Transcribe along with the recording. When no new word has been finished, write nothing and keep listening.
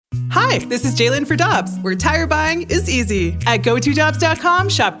Hi, this is Jalen for Dobbs, where tire buying is easy. At GoToDobbs.com,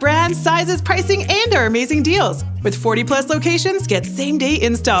 shop brands, sizes, pricing, and our amazing deals. With 40-plus locations, get same-day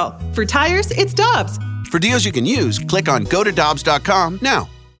install. For tires, it's Dobbs. For deals you can use, click on GoToDobbs.com now.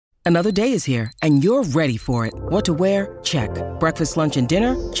 Another day is here, and you're ready for it. What to wear? Check. Breakfast, lunch, and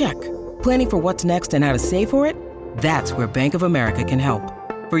dinner? Check. Planning for what's next and how to save for it? That's where Bank of America can help.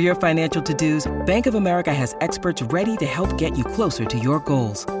 For your financial to-dos, Bank of America has experts ready to help get you closer to your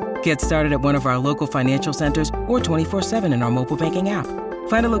goals. Get started at one of our local financial centers or 24/7 in our mobile banking app.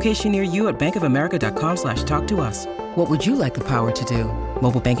 Find a location near you at bankofamerica.com/talktous. What would you like the power to do?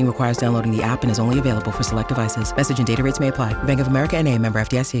 Mobile banking requires downloading the app and is only available for select devices. Message and data rates may apply. Bank of America N.A., member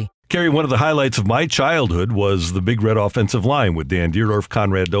FDIC. Kerry, one of the highlights of my childhood was the Big Red offensive line with Dan Dierdorf,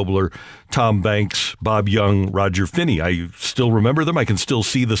 Conrad Dobler, Tom Banks, Bob Young, Roger Finney. I still remember them. I can still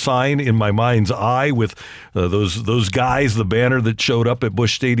see the sign in my mind's eye with those guys, the banner that showed up at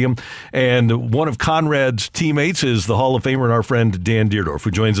Busch Stadium. And one of Conrad's teammates is the Hall of Famer and our friend Dan Dierdorf,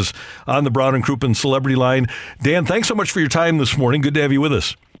 who joins us on the Brown and Crouppen Celebrity Line. Dan, thanks so much for your time this morning. Good to have you with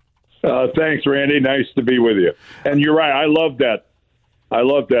us. Thanks, Randy. Nice to be with you. And you're right. I love that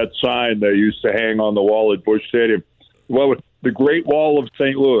sign they used to hang on the wall at Busch Stadium. Well, the Great Wall of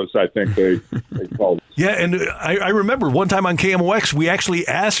St. Louis, I think they called it. Yeah, and I remember one time on KMOX, we actually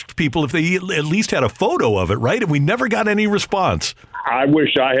asked people if they at least had a photo of it, right? And we never got any response. I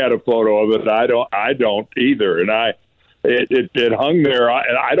wish I had a photo of it. I don't either. And it hung there.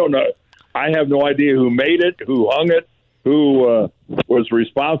 And I don't know. I have no idea who made it, who hung it, who was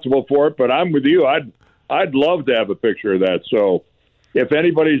responsible for it. But I'm with you. I'd love to have a picture of that. So if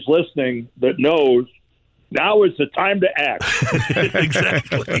anybody's listening that knows, now is the time to act.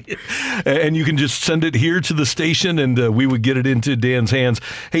 Exactly. And you can just send it here to the station, and we would get it into Dan's hands.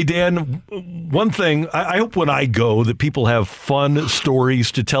 Hey, Dan, one thing, I hope when I go that people have fun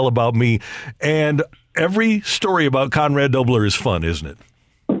stories to tell about me. And every story about Conrad Dobler is fun, isn't it?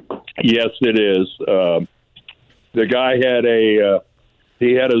 Yes, it is. The guy had a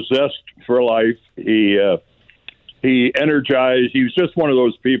zest for life. He energized. He was just one of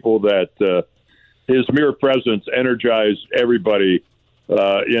those people that his mere presence energized everybody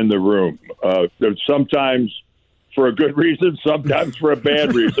in the room. Sometimes for a good reason, sometimes for a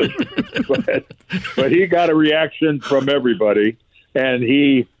bad reason. but he got a reaction from everybody. And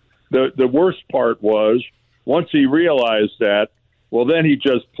the worst part was once he realized that, well, then he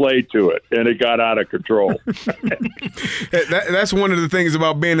just played to it, and it got out of control. That's one of the things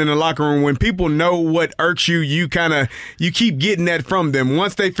about being in the locker room. When people know what irks you, you keep getting that from them.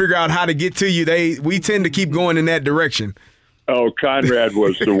 Once they figure out how to get to you, we tend to keep going in that direction. Oh, Conrad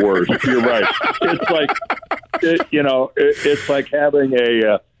was the worst. You're right. It's like, it's like having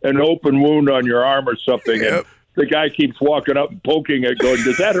an open wound on your arm or something, Yep. and the guy keeps walking up and poking it, going,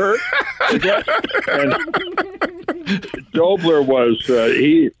 "Does that hurt?" And Dobler was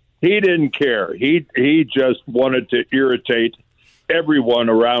he didn't care. He just wanted to irritate everyone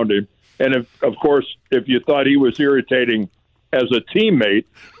around him. And of course, if you thought he was irritating as a teammate,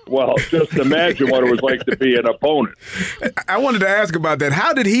 well, just imagine what it was like to be an opponent. I wanted to ask about that.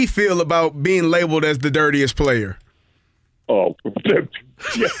 How did he feel about being labeled as the dirtiest player? Oh, yeah.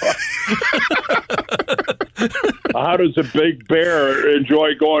 How does a big bear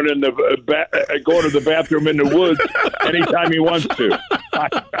enjoy going to the bathroom in the woods anytime he wants to?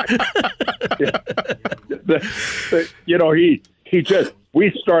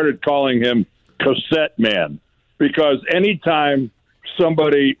 We started calling him Cassette Man because anytime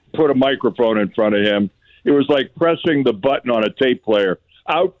somebody put a microphone in front of him, it was like pressing the button on a tape player.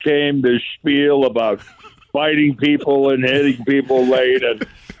 Out came this spiel about fighting people and hitting people late, and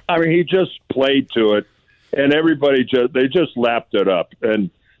I mean, he just played to it, and everybody just lapped it up. And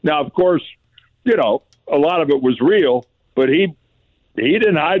now, of course, a lot of it was real, but he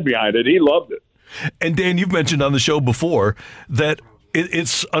didn't hide behind it. He loved it. And Dan, you've mentioned on the show before that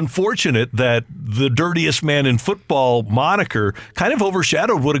it's unfortunate that the dirtiest man in football moniker kind of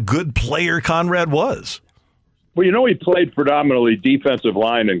overshadowed what a good player Conrad was. Well, he played predominantly defensive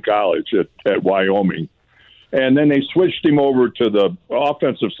line in college at Wyoming. And then they switched him over to the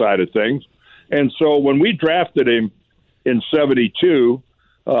offensive side of things. And so when we drafted him in 72,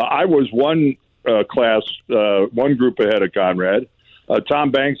 I was one group ahead of Conrad.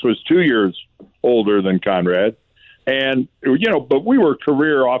 Tom Banks was 2 years older than Conrad. And, but we were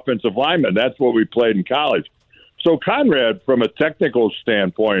career offensive linemen. That's what we played in college. So Conrad, from a technical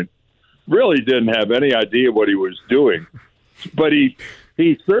standpoint, really didn't have any idea what he was doing. But he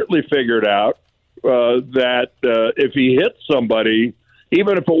certainly figured out that if he hit somebody,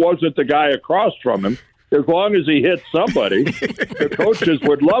 even if it wasn't the guy across from him, as long as he hit somebody, the coaches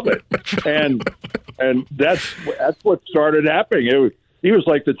would love it. And that's what started happening. He was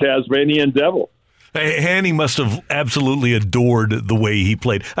like the Tasmanian devil. Hanny must have absolutely adored the way he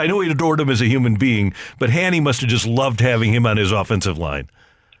played. I know he adored him as a human being, but Hanny must have just loved having him on his offensive line.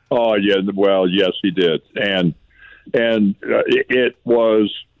 Oh, yeah. Well, yes, he did. And it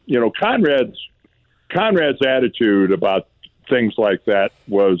was, Conrad's attitude about things like that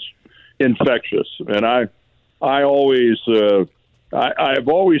was infectious. And I've always said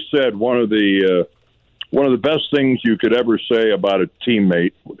one of the best things you could ever say about a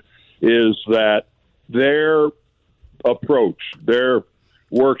teammate is that their approach, their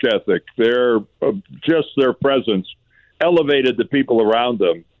work ethic, their presence elevated the people around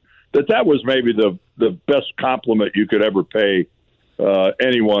them. That was maybe the best compliment you could ever pay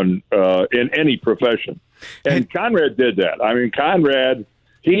anyone in any profession. And Conrad did that. I mean, Conrad,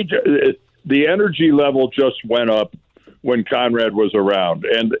 the energy level just went up when Conrad was around.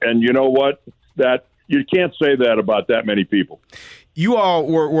 And you know what? That you can't say that about that many people. You all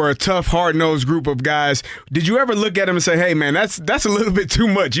were a tough, hard-nosed group of guys. Did you ever look at him and say, "Hey, man, that's a little bit too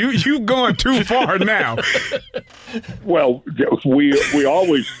much. You going too far now"? Well, we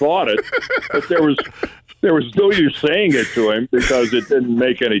always thought it, but there was no use saying it to him because it didn't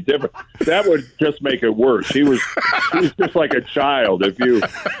make any difference. That would just make it worse. He was just like a child. If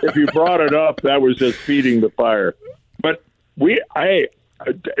you brought it up, that was just feeding the fire. But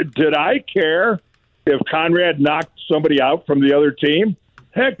did I care if Conrad knocked somebody out from the other team?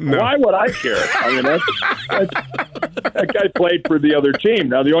 Heck, no. Why would I care? I mean, that guy played for the other team.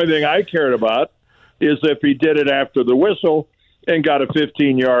 Now, the only thing I cared about is if he did it after the whistle and got a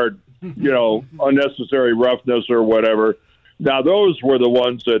 15-yard, unnecessary roughness or whatever. Now, those were the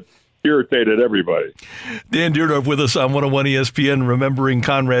ones that irritated everybody. Dan Dierdorf with us on 101 ESPN, remembering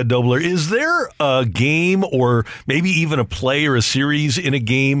Conrad Dobler. Is there a game or maybe even a play or a series in a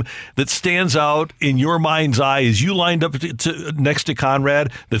game that stands out in your mind's eye as you lined up next to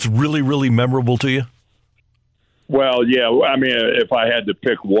Conrad that's really, really memorable to you? Well, yeah. I mean, if I had to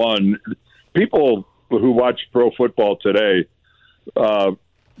pick one, people who watch pro football today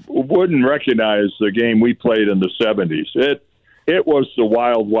wouldn't recognize the game we played in the 70s. It was the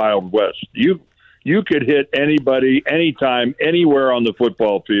wild, wild west. You could hit anybody, anytime, anywhere on the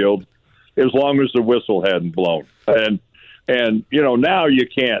football field, as long as the whistle hadn't blown. And now you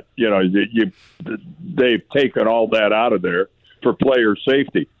can't. They've taken all that out of there for player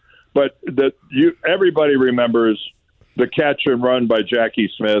safety. But everybody remembers the catch and run by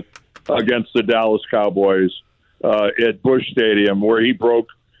Jackie Smith against the Dallas Cowboys at Busch Stadium, where he broke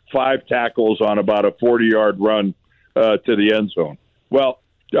 5 tackles on about a 40-yard run to the end zone. Well,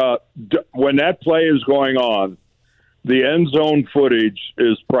 when that play is going on, the end zone footage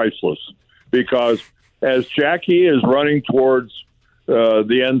is priceless because as Jackie is running towards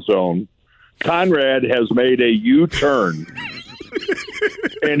the end zone, Conrad has made a U-turn,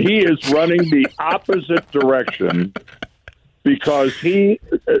 and he is running the opposite direction because he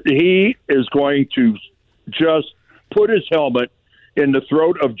is going to just put his helmet in the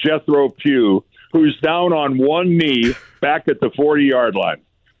throat of Jethro Pugh, who's down on one knee back at the 40-yard line.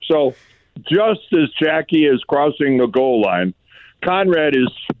 So just as Jackie is crossing the goal line, Conrad is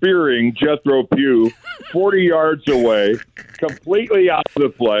spearing Jethro Pugh 40 yards away, completely out of the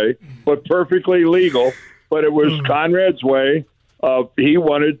play, but perfectly legal. But it was Conrad's way of he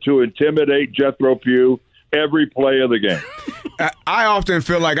wanted to intimidate Jethro Pugh every play of the game. I often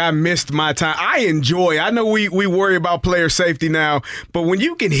feel like I missed my time. I know we worry about player safety now, but when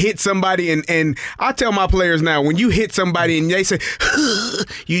you can hit somebody, and I tell my players now, when you hit somebody and they say,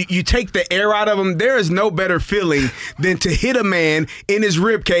 you take the air out of them, there is no better feeling than to hit a man in his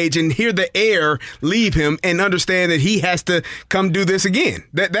rib cage and hear the air leave him and understand that he has to come do this again.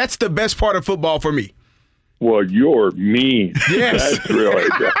 That's the best part of football for me. Well, you're mean. Yes. That's really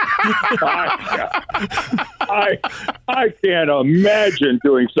good. I can't imagine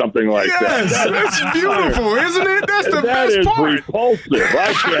doing something like that. That's beautiful, isn't it? That's the best part. That is repulsive.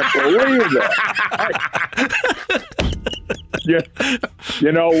 I can't believe that.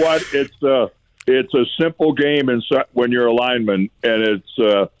 You know what? It's a simple game when you're a lineman, and it's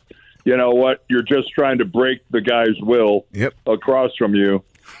you know what? You're just trying to break the guy's will across from you.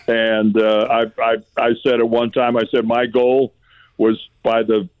 And I said at one time, I said my goal was by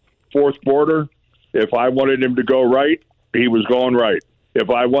the fourth quarter, if I wanted him to go right, he was going right. If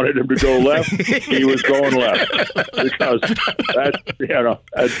I wanted him to go left, he was going left. Because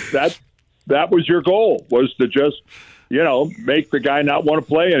that was your goal, was to just, make the guy not want to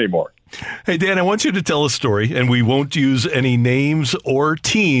play anymore. Hey, Dan, I want you to tell a story, and we won't use any names or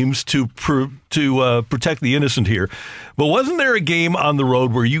teams to protect the innocent here. But wasn't there a game on the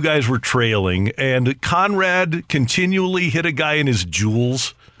road where you guys were trailing, and Conrad continually hit a guy in his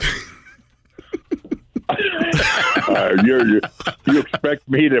jewels? You expect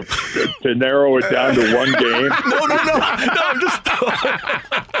me to narrow it down to one game? No, I'm just.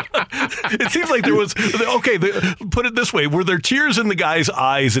 It seems like there was. Okay, put it this way: were there tears in the guy's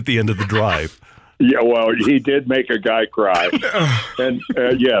eyes at the end of the drive? Yeah, well, he did make a guy cry, and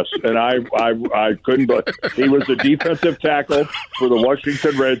yes, and I couldn't. But he was a defensive tackle for the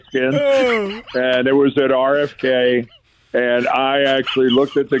Washington Redskins, and it was at RFK. And I actually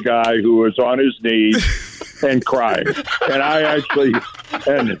looked at the guy who was on his knees and crying. And I actually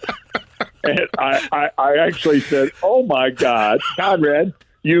said, "Oh my God, Conrad,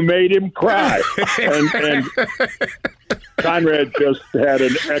 you made him cry." And Conrad just had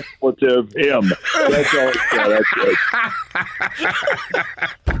an expletive hymn. That's all. Yeah, that's it.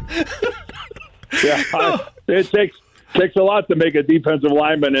 Yeah, it takes a lot to make a defensive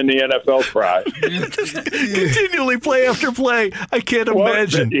lineman in the NFL cry. Continually play after play. I can't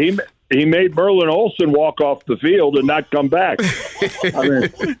imagine. He made Merlin Olsen walk off the field and not come back. I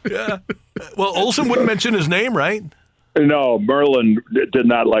mean, yeah. Well, Olsen wouldn't mention his name, right? No, Merlin did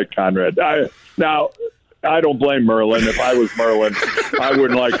not like Conrad. I don't blame Merlin. If I was Merlin, I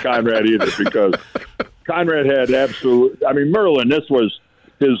wouldn't like Conrad either, because Conrad had absolute. I mean, Merlin, this was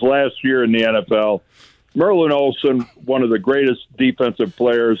his last year in the NFL. Merlin Olsen, one of the greatest defensive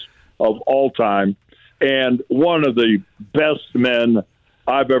players of all time, and one of the best men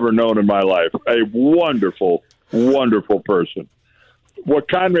I've ever known in my life. A wonderful, wonderful person. What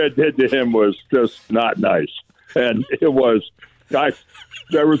Conrad did to him was just not nice. And it was,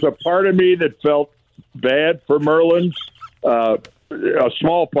 there was a part of me that felt bad for Merlin, a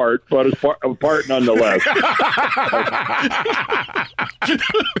small part, but a part nonetheless.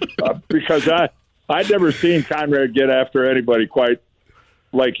 Because I'd never seen Conrad get after anybody quite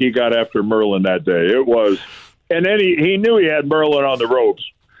like he got after Merlin that day. It was, and then he knew he had Merlin on the ropes,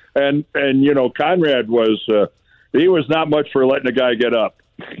 and you know, Conrad was he was not much for letting a guy get up.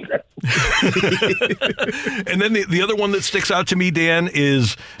 And then the other one that sticks out to me, Dan,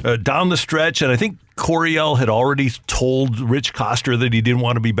 is down the stretch, and I think Coryell had already told Rich Coster that he didn't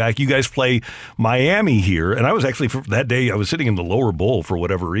want to be back. You guys play Miami here, and I was actually, for that day, I was sitting in the lower bowl for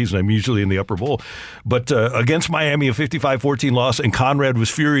whatever reason. I'm usually in the upper bowl. But against Miami, a 55-14 loss, and Conrad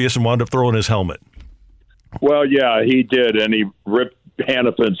was furious and wound up throwing his helmet. Well, yeah, he did, and he ripped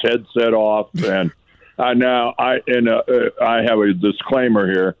Hannafin's headset off, and I have a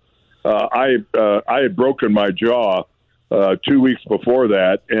disclaimer here. I had broken my jaw 2 weeks before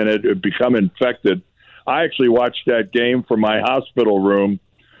that, and it had become infected. I actually watched that game from my hospital room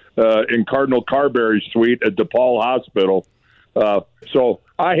in Cardinal Carberry's suite at DePaul Hospital. So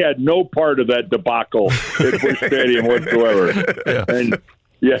I had no part of that debacle at Busch Stadium whatsoever. Yeah. And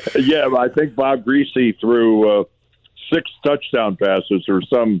yeah, I think Bob Greasy threw 6 touchdown passes or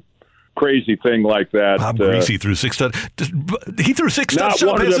some crazy thing like that. Bob Greasy threw 6 He threw 6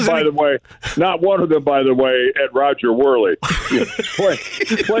 touchdown passes. Not one of them, by the way, at Roger Worley.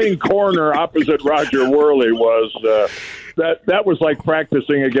 Playing corner opposite Roger Worley was that was like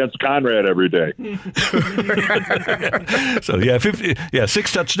practicing against Conrad every day. So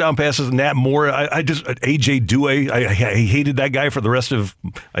 6 touchdown passes and that more. I just AJ Dewey. I hated that guy for the rest of.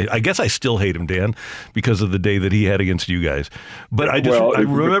 I guess I still hate him, Dan, because of the day that he had against you guys. But I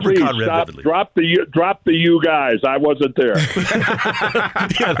remember Conrad vividly. Drop the you guys. I wasn't there.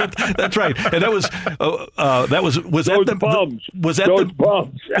 Yeah, that's right. And that was those that the bums. Was that those the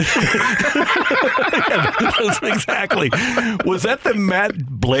bums? Yeah, exactly. Was that the Matt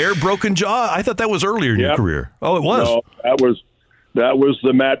Blair broken jaw? I thought that was earlier in your career. Oh, it was. No, that was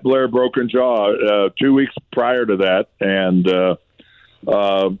the Matt Blair broken jaw 2 weeks prior to that, and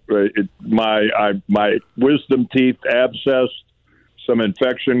my wisdom teeth abscessed. Some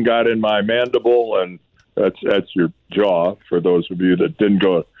infection got in my mandible, and that's your jaw. For those of you that didn't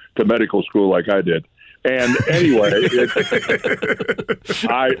go to medical school like I did. And anyway,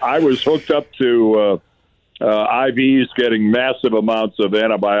 I was hooked up to IVs, getting massive amounts of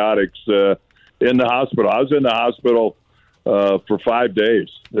antibiotics in the hospital. I was in the hospital for 5 days.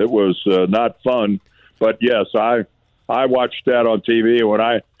 It was not fun, but yes, I watched that on TV. And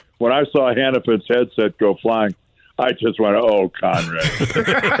when I saw Hannafin's headset go flying, I just went, "Oh, Conrad,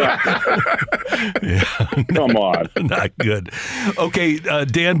 come on, not good." Okay,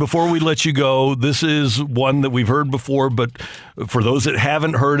 Dan. Before we let you go, this is one that we've heard before, but for those that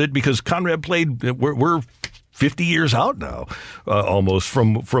haven't heard it, because Conrad played, we're 50 years out now, almost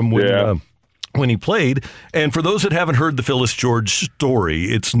from when he played. And for those that haven't heard the Phyllis George story,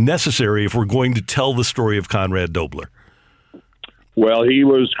 it's necessary if we're going to tell the story of Conrad Dobler. Well, he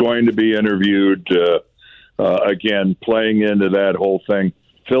was going to be interviewed again, playing into that whole thing.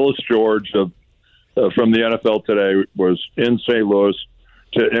 Phyllis George from the NFL Today was in St. Louis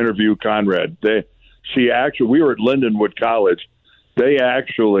to interview Conrad. We were at Lindenwood College. They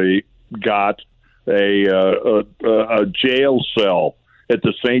actually got a jail cell at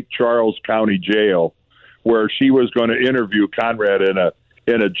the St. Charles County Jail, where she was going to interview Conrad in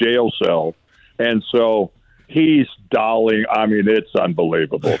a jail cell, and so he's dolling. I mean, it's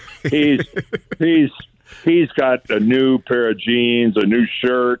unbelievable. He's got a new pair of jeans, a new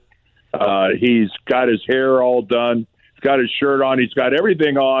shirt. He's got his hair all done. He's got his shirt on. He's got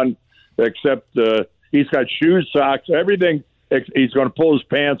everything on except he's got shoes, socks, everything. He's going to pull his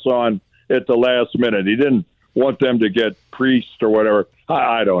pants on at the last minute. He didn't want them to get creased or whatever.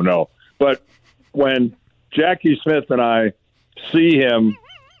 I don't know. But when Jackie Smith and I see him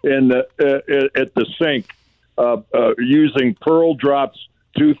at the sink using Pearl Drops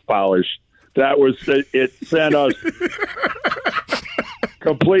tooth polish, it sent us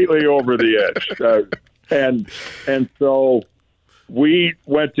completely over the edge. And so we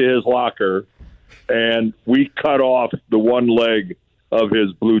went to his locker and we cut off the one leg of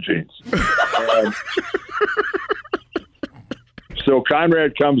his blue jeans. So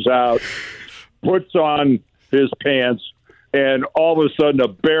Conrad comes out, puts on his pants, and all of a sudden a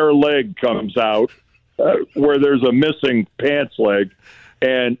bare leg comes out where there's a missing pants leg,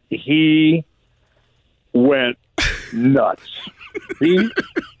 and he went nuts. We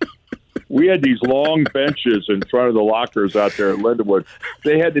had these long benches in front of the lockers out there at Lindenwood.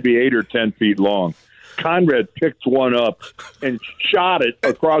 They had to be 8 or 10 feet long. Conrad picked one up and shot it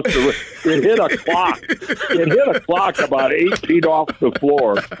across the room. It hit a clock. It hit a clock about 8 feet off the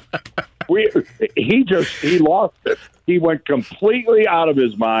floor. He lost it. He went completely out of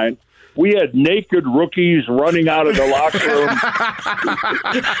his mind. We had naked rookies running out of the locker room.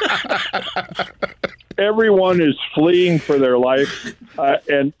 Everyone is fleeing for their life.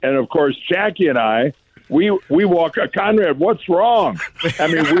 And of course, Jackie and I, we walk, Conrad, what's wrong? I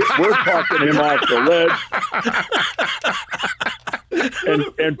mean, we're talking him off the ledge.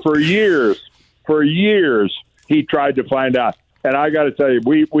 And for years, he tried to find out. And I got to tell you,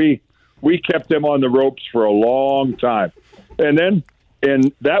 we kept him on the ropes for a long time. And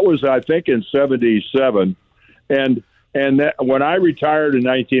that was, I think, in 1977. And that, when I retired in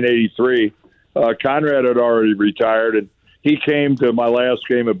 1983, Conrad had already retired, and he came to my last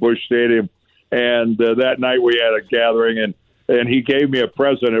game at Busch Stadium. And that night we had a gathering, and he gave me a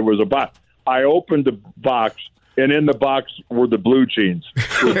present. It was a box. I opened the box, and in the box were the blue jeans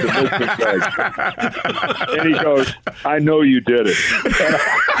with the missing legs. And he goes, "I know you did it."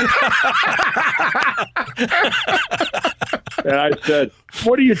 And I said,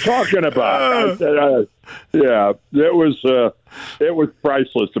 "What are you talking about?" I said, "Yeah, it was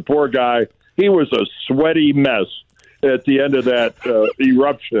priceless." The poor guy, he was a sweaty mess at the end of that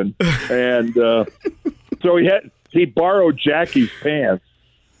eruption, and so he borrowed Jackie's pants,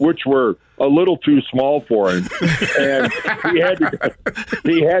 which were a little too small for him, and he had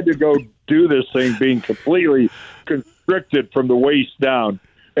to go do this thing being completely constricted from the waist down.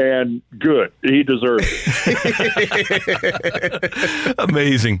 And good. He deserves it.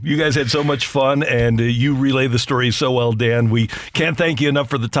 Amazing. You guys had so much fun, and you relay the story so well, Dan. We can't thank you enough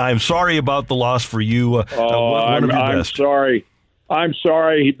for the time. Sorry about the loss for you. One of your best. Sorry. I'm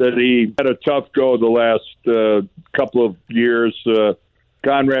sorry that he had a tough go the last couple of years.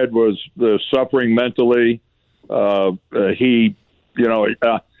 Conrad was suffering mentally. He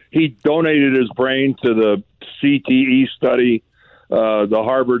donated his brain to the CTE study, the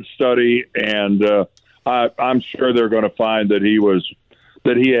Harvard study, and I'm sure they're going to find that he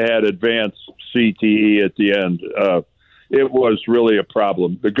had advanced CTE at the end. It was really a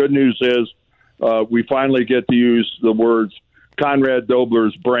problem. The good news is we finally get to use the words Conrad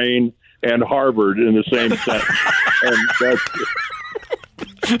Dobler's brain and Harvard in the same sentence, and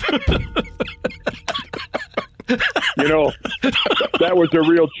that was a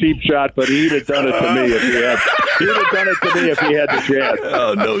real cheap shot, but he'd have done it to me if he had the chance.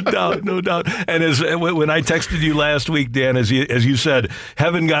 Oh, no doubt. And when I texted you last week, Dan, as you said,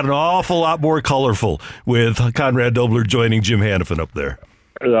 heaven got an awful lot more colorful with Conrad Dobler joining Jim Hanifin up there.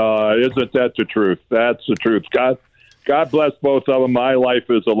 Isn't that the truth? That's the truth. God bless both of them. My life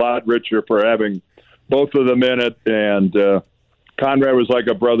is a lot richer for having both of them in it, and Conrad was like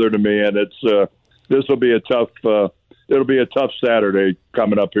a brother to me, and this will be a tough. It'll be a tough Saturday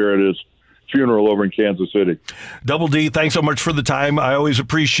coming up here at his funeral over in Kansas City. Double D, thanks so much for the time. I always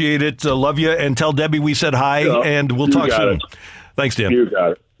appreciate it. Love you, and tell Debbie we said hi, and we'll talk soon. Thanks, Dan. You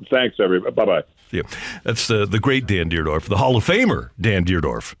got it. Thanks, everybody. Bye-bye. Yeah, that's the great Dan Dierdorf, the Hall of Famer Dan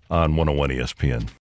Dierdorf on 101 ESPN.